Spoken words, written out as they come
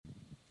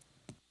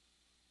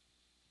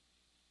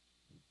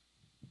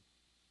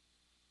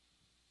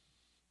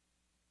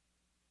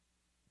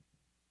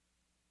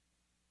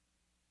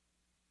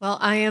Well,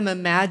 I am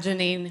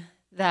imagining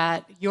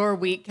that your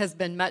week has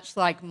been much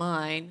like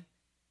mine.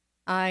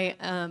 It's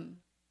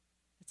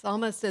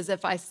almost as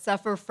if I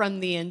suffer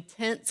from the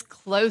intense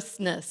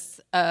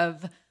closeness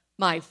of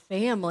my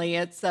family.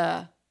 It's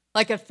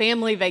like a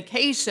family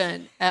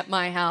vacation at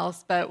my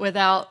house, but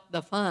without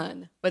the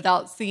fun,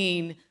 without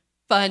seeing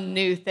fun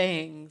new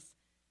things.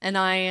 And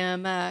I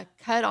am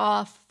cut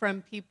off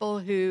from people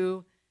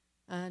who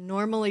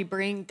normally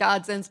bring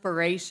God's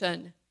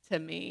inspiration to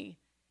me.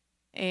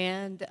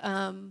 And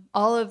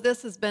all of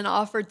this has been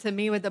offered to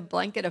me with a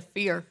blanket of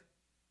fear.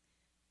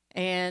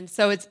 And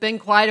so it's been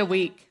quite a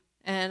week.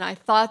 And I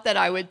thought that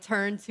I would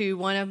turn to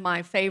one of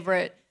my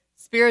favorite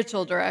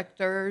spiritual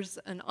directors,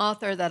 an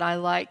author that I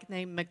like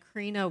named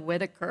Macrina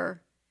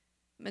Whitaker.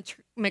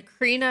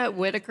 Macrina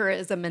Whitaker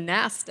is a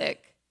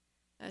monastic.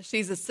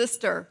 She's a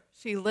sister.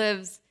 She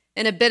lives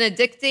in a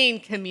Benedictine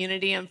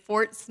community in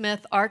Fort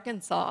Smith,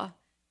 Arkansas.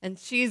 And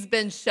she's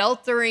been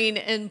sheltering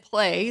in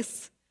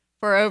place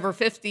for over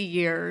 50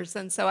 years.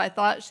 And so I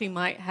thought she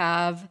might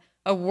have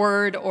a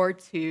word or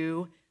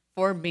two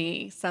for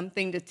me,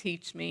 something to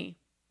teach me.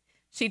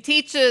 She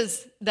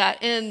teaches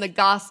that in the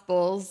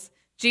Gospels,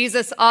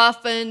 Jesus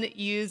often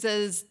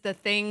uses the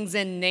things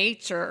in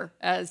nature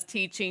as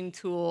teaching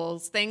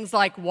tools, things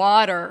like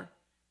water,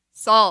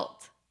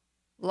 salt,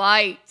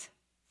 light,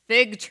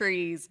 fig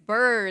trees,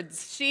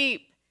 birds,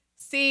 sheep,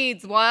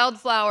 seeds,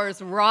 wildflowers,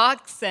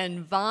 rocks, and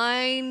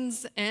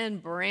vines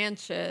and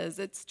branches.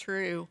 It's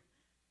true.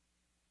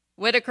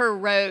 Whitaker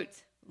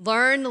wrote,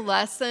 "Learn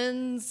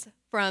lessons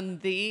from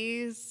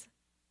these.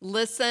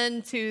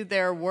 Listen to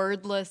their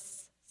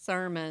wordless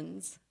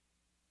sermons."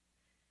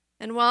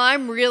 And while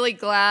I'm really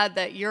glad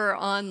that you're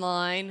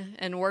online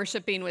and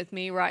worshiping with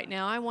me right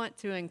now, I want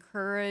to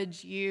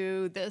encourage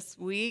you this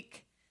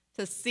week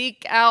to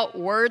seek out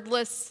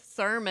wordless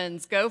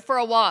sermons. Go for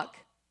a walk.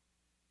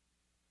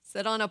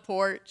 Sit on a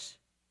porch.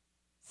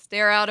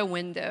 Stare out a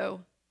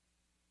window.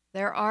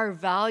 There are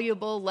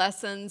valuable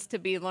lessons to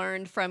be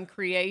learned from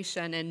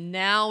creation, and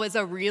now is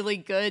a really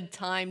good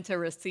time to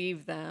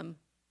receive them.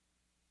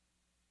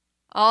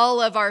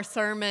 All of our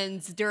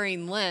sermons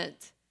during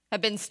Lent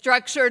have been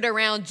structured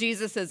around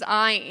Jesus'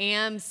 I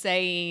am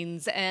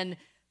sayings, and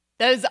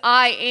those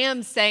I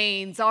am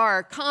sayings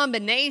are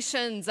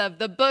combinations of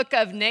the book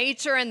of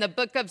nature and the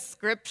book of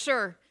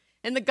scripture.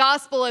 In the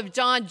Gospel of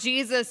John,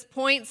 Jesus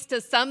points to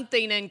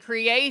something in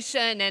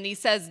creation, and he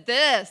says,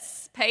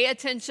 "This, pay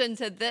attention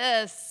to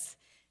this.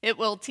 It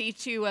will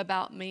teach you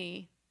about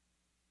me."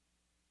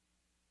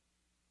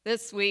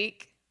 This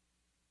week,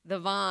 the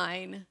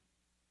vine.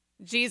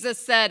 Jesus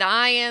said,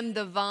 "I am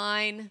the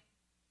vine,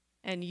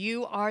 and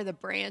you are the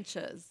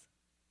branches."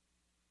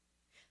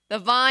 The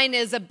vine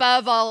is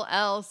above all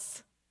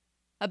else,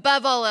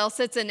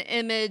 it's an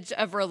image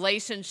of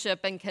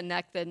relationship and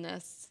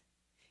connectedness.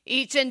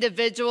 Each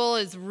individual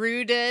is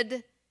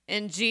rooted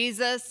in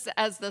Jesus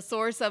as the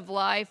source of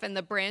life, and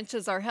the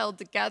branches are held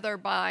together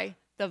by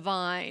the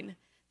vine.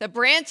 The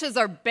branches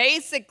are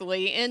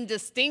basically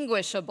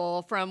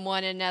indistinguishable from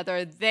one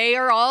another. They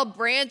are all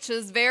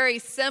branches very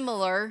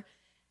similar.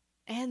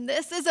 And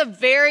this is a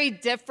very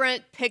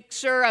different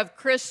picture of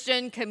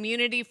Christian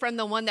community from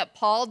the one that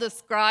Paul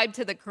described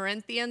to the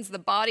Corinthians, the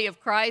body of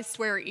Christ,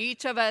 where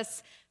each of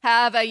us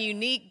have a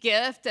unique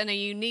gift and a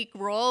unique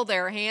role,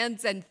 their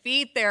hands and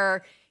feet,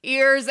 their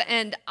ears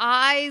and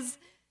eyes.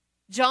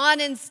 John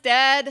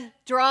instead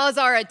draws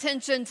our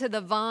attention to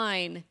the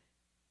vine.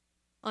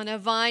 On a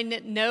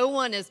vine, no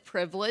one is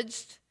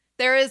privileged.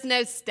 There is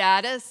no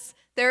status.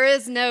 There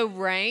is no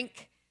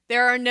rank.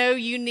 There are no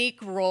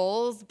unique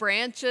roles.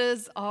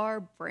 Branches are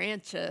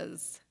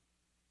branches.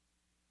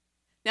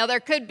 Now,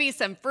 there could be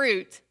some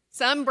fruit.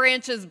 Some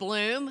branches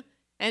bloom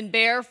and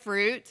bear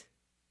fruit,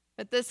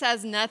 but this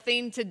has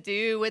nothing to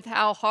do with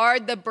how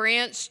hard the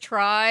branch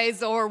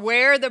tries or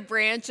where the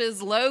branch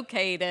is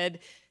located.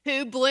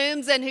 Who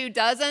blooms and who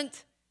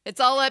doesn't,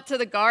 it's all up to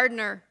the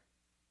gardener.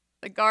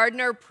 The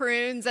gardener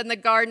prunes and the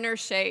gardener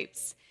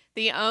shapes.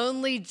 The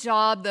only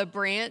job the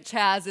branch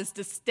has is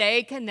to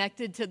stay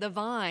connected to the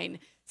vine.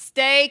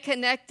 Stay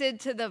connected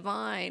to the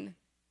vine.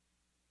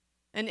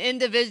 An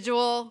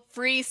individual,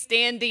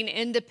 freestanding,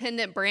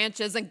 independent branch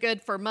isn't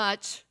good for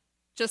much,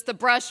 just a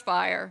brush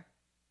fire.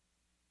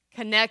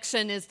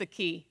 Connection is the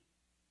key.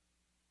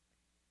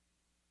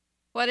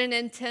 What an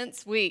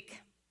intense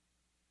week.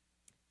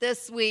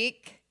 This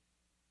week,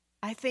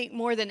 I think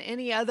more than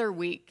any other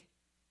week,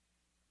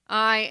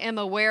 I am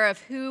aware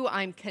of who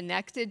I'm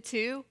connected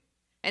to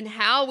and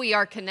how we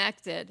are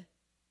connected.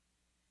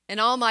 In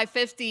all my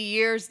 50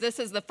 years, this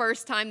is the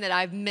first time that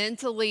I've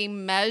mentally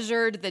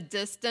measured the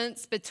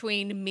distance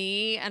between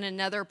me and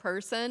another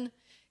person.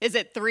 Is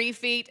it 3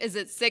 feet? Is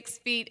it 6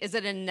 feet? Is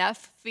it enough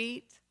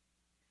feet?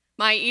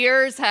 My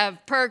ears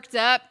have perked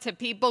up to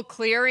people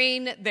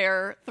clearing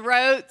their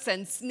throats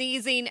and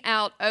sneezing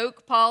out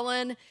oak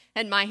pollen,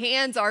 and my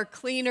hands are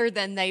cleaner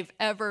than they've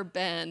ever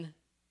been.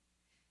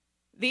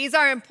 These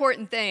are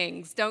important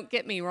things, don't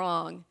get me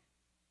wrong.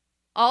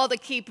 All to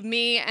keep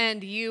me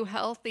and you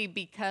healthy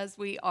because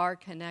we are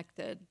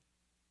connected.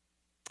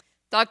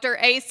 Dr.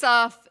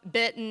 Asaph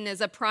Bitton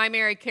is a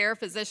primary care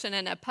physician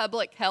and a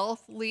public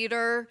health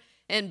leader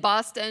in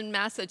Boston,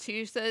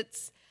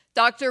 Massachusetts.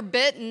 Dr.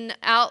 Bitton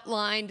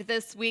outlined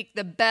this week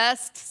the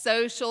best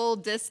social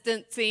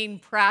distancing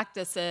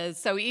practices.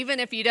 So even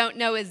if you don't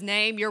know his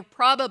name, you're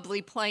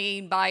probably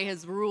playing by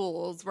his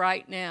rules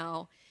right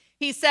now.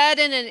 He said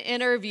in an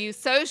interview,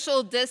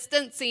 social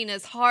distancing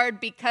is hard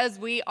because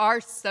we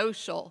are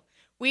social.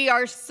 We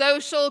are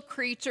social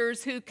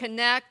creatures who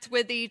connect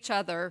with each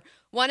other.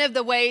 One of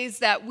the ways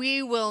that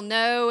we will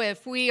know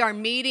if we are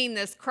meeting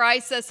this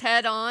crisis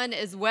head on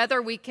is whether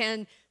we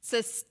can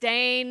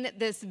sustain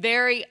this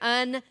very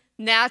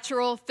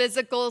unnatural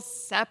physical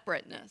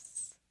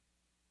separateness.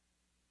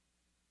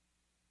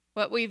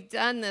 What we've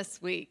done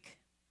this week,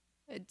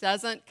 it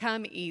doesn't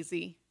come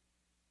easy.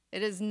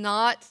 It is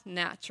not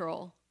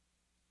natural.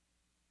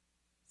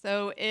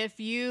 So if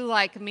you,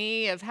 like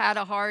me, have had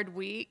a hard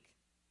week,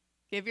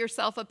 give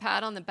yourself a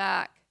pat on the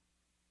back.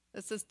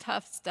 This is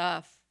tough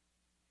stuff.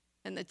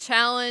 And the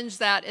challenge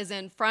that is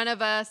in front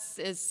of us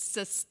is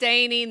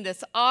sustaining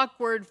this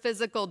awkward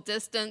physical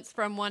distance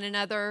from one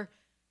another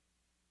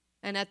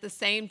and at the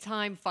same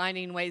time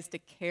finding ways to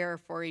care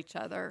for each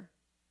other,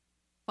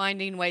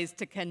 finding ways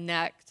to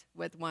connect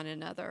with one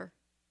another.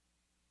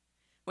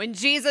 When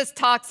Jesus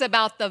talks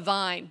about the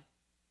vine,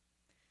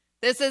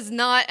 this is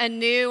not a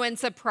new and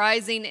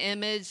surprising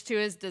image to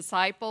his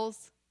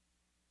disciples.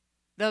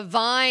 The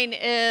vine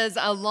is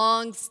a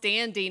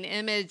long-standing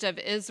image of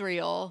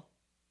Israel.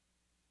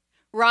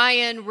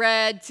 Ryan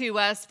read to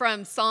us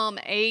from Psalm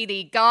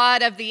 80,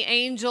 God of the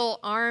angel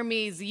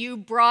armies, you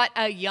brought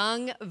a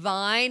young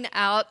vine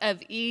out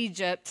of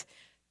Egypt.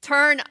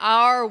 Turn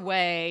our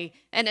way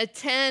and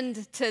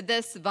attend to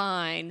this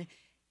vine.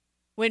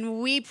 When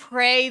we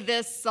pray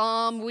this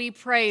psalm, we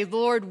pray,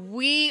 Lord,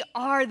 we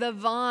are the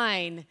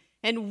vine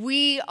and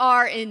we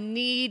are in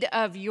need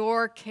of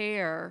your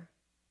care.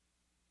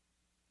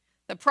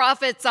 The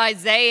prophets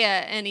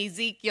Isaiah and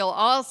Ezekiel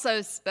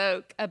also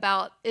spoke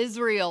about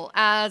Israel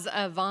as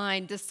a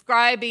vine,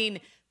 describing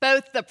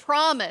both the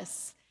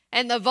promise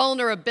and the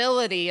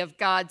vulnerability of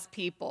God's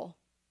people.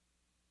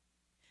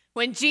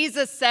 When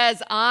Jesus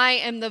says, I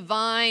am the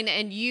vine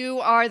and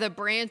you are the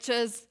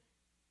branches,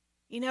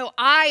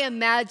 I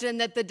imagine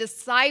that the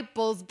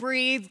disciples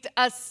breathed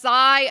a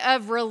sigh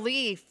of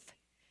relief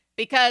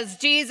because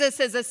Jesus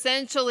is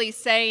essentially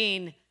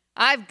saying,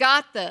 I've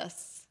got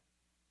this.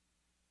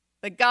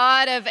 The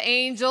God of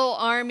angel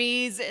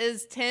armies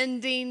is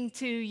tending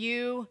to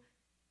you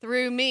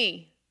through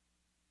me.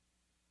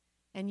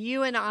 And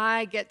you and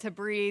I get to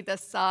breathe a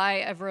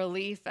sigh of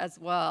relief as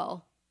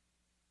well.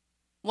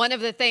 One of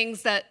the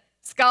things that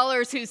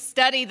scholars who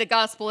study the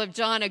Gospel of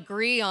John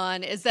agree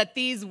on is that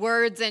these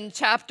words in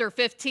chapter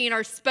 15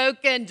 are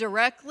spoken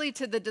directly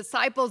to the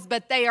disciples,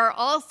 but they are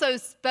also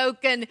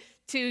spoken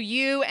to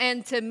you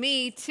and to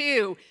me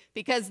too,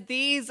 because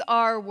these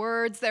are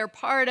words, they're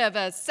part of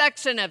a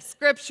section of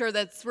scripture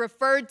that's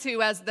referred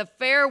to as the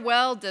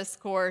farewell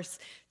discourse.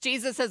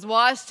 Jesus has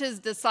washed his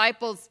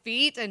disciples'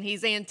 feet and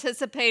he's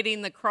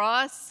anticipating the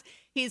cross.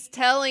 He's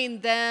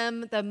telling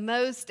them the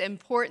most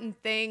important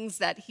things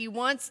that he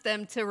wants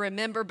them to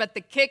remember, but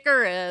the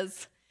kicker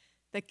is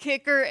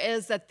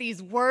that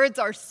these words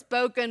are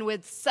spoken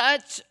with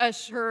such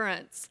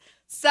assurance,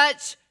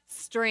 such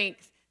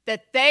strength,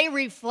 that they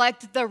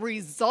reflect the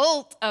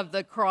result of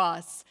the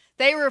cross.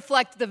 They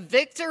reflect the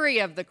victory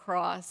of the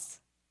cross.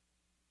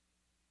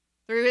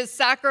 Through his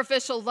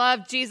sacrificial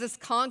love, Jesus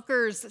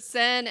conquers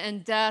sin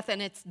and death,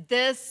 and it's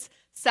this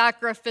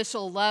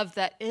sacrificial love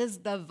that is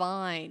the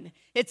vine.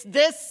 It's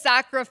this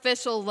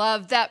sacrificial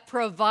love that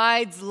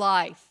provides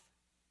life.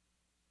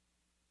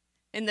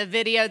 In the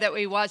video that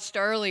we watched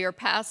earlier,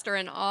 pastor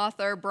and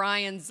author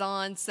Brian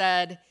Zahn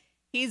said,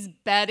 he's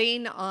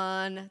betting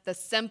on the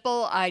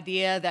simple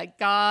idea that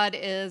God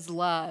is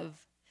love.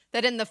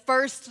 That in the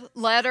first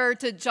letter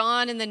to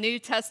John in the New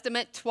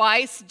Testament,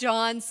 twice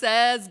John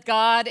says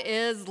God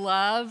is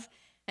love.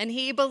 And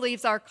he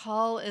believes our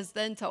call is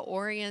then to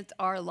orient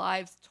our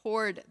lives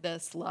toward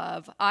this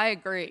love. I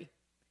agree.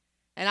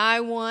 And I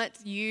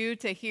want you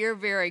to hear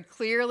very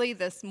clearly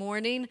this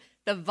morning,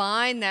 the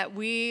vine that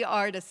we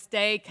are to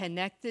stay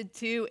connected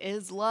to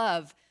is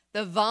love.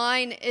 The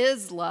vine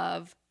is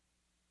love.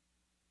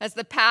 As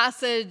the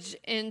passage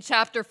in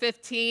chapter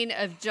 15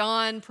 of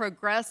John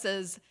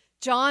progresses,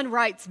 John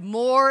writes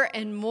more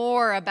and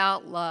more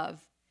about love.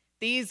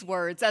 These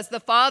words, as the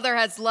Father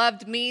has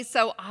loved me,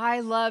 so I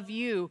love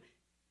you.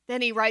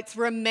 Then he writes,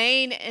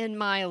 remain in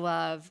my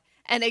love.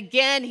 And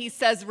again, he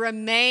says,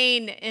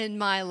 remain in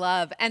my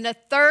love. And a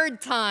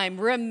third time,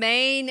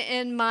 remain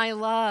in my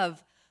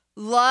love.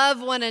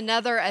 Love one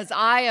another as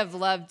I have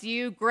loved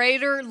you.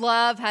 Greater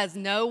love has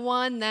no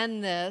one than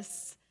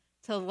this,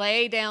 to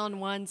lay down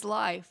one's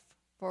life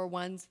for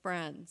one's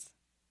friends.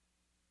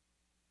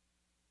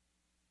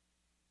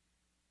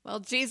 Well,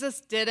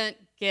 Jesus didn't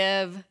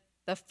give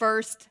the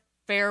first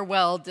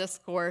farewell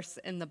discourse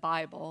in the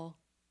Bible.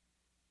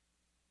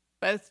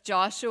 Both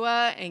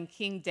Joshua and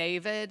King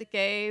David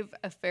gave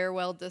a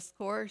farewell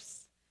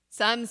discourse.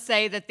 Some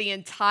say that the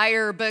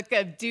entire book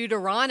of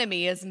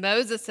Deuteronomy is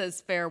Moses'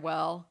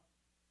 farewell.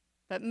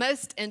 But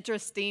most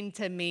interesting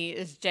to me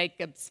is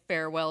Jacob's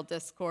farewell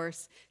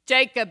discourse.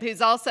 Jacob, who's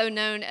also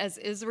known as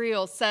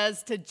Israel,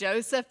 says to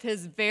Joseph,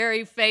 his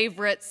very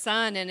favorite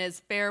son, in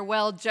his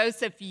farewell,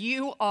 Joseph,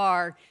 you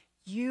are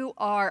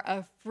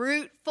a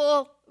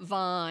fruitful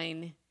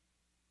vine,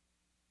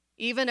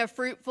 even a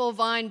fruitful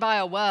vine by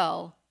a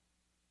well,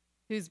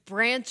 whose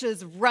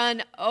branches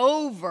run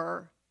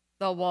over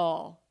the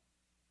wall.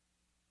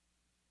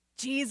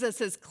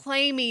 Jesus is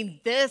claiming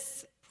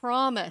this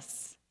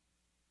promise.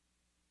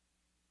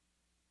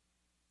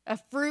 A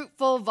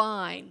fruitful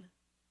vine.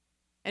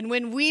 And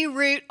when we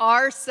root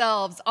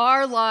ourselves,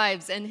 our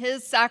lives in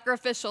his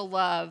sacrificial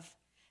love,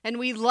 and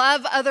we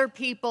love other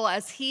people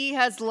as he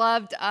has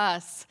loved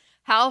us,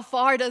 how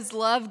far does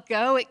love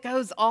go? It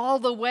goes all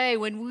the way.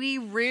 When we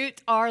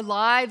root our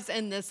lives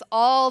in this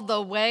all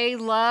the way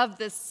love,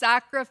 this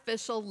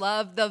sacrificial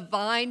love, the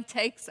vine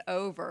takes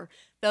over.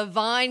 The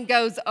vine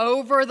goes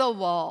over the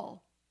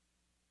wall.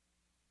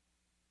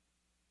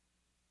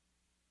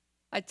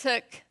 I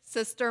took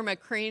Sister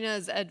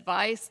Macrina's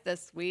advice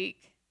this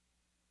week.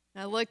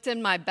 I looked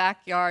in my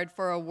backyard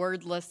for a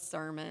wordless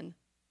sermon.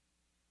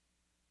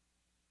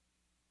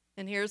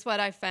 And here's what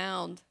I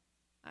found.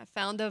 I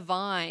found a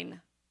vine,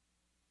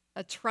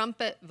 a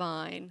trumpet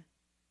vine,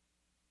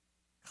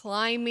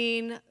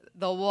 climbing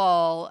the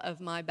wall of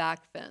my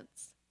back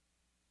fence.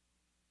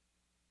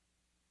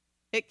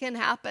 It can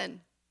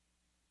happen.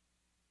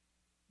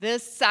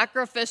 This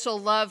sacrificial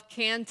love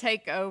can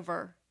take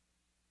over.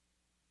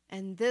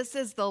 And this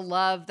is the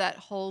love that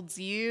holds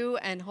you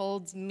and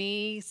holds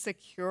me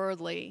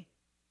securely.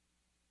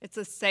 It's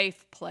a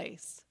safe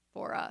place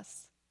for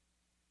us.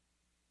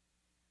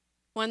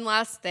 One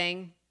last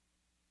thing.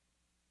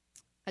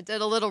 I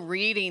did a little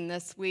reading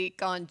this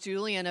week on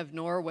Julian of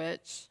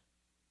Norwich.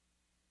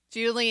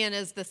 Julian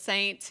is the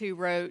saint who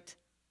wrote,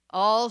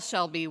 "All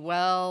shall be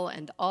well,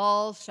 and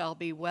all shall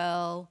be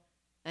well,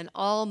 and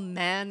all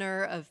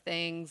manner of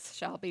things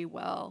shall be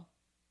well."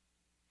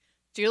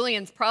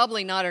 Julian's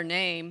probably not her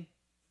name.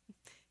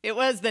 It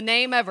was the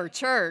name of her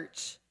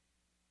church.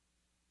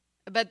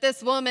 But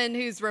this woman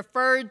who's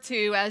referred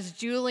to as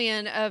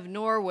Julian of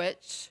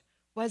Norwich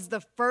was the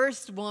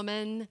first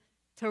woman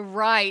to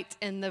write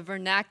in the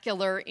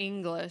vernacular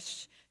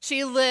English.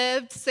 She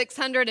lived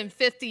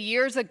 650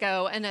 years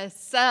ago in a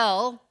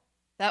cell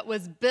that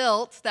was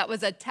built, that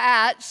was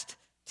attached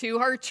to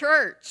her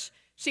church.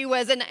 She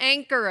was an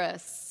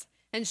anchoress.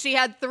 And she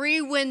had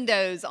 3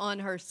 windows on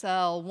her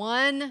cell.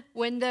 One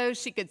window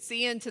she could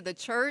see into the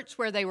church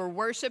where they were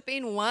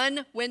worshiping.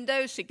 One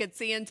window she could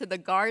see into the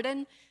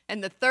garden.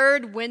 And the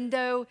 3rd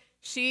window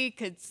she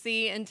could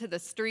see into the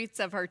streets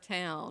of her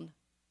town.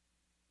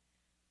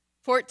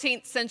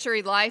 14th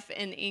century life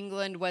in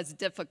England was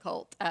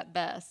difficult at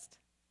best.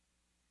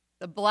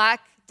 The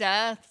Black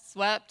Death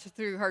swept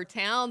through her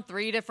town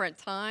 3 different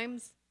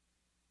times.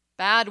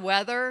 Bad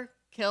weather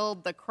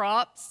killed the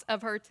crops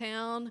of her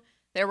town.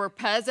 There were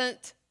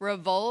peasant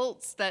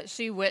revolts that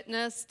she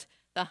witnessed.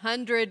 The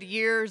 100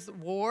 Years'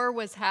 War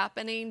was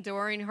happening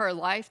during her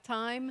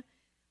lifetime.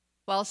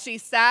 While she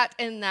sat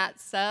in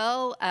that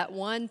cell, at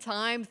one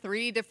time,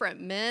 3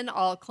 different men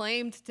all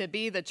claimed to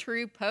be the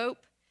true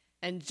pope.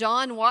 And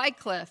John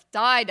Wycliffe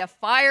died a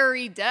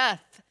fiery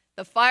death,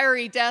 the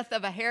fiery death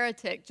of a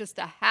heretic, just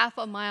a half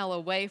a mile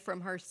away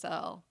from her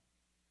cell.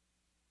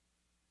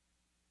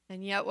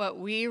 And yet what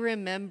we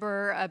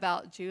remember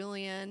about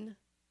Julian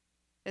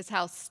is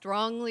how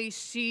strongly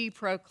she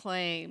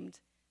proclaimed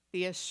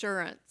the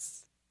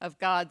assurance of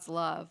God's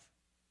love.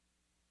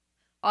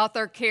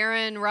 Author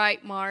Karen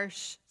Wright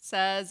Marsh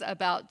says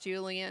about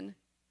Julian,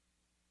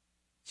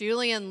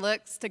 Julian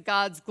looks to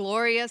God's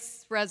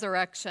glorious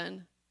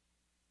resurrection,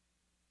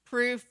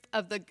 proof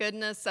of the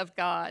goodness of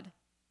God.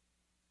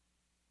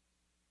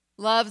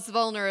 Love's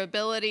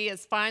vulnerability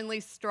is finally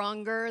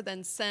stronger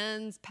than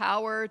sin's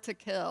power to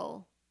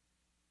kill.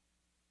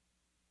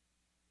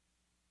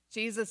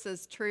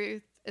 Jesus'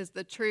 truth is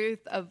the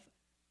truth of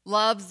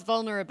love's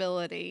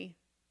vulnerability.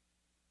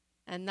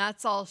 And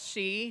that's all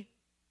she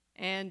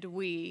and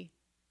we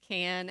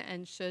can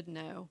and should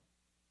know.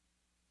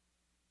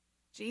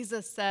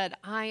 Jesus said,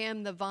 "I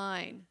am the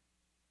vine,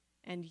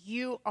 and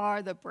you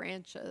are the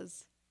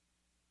branches.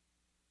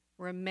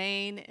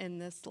 Remain in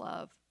this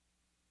love."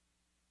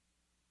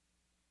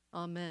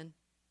 Amen.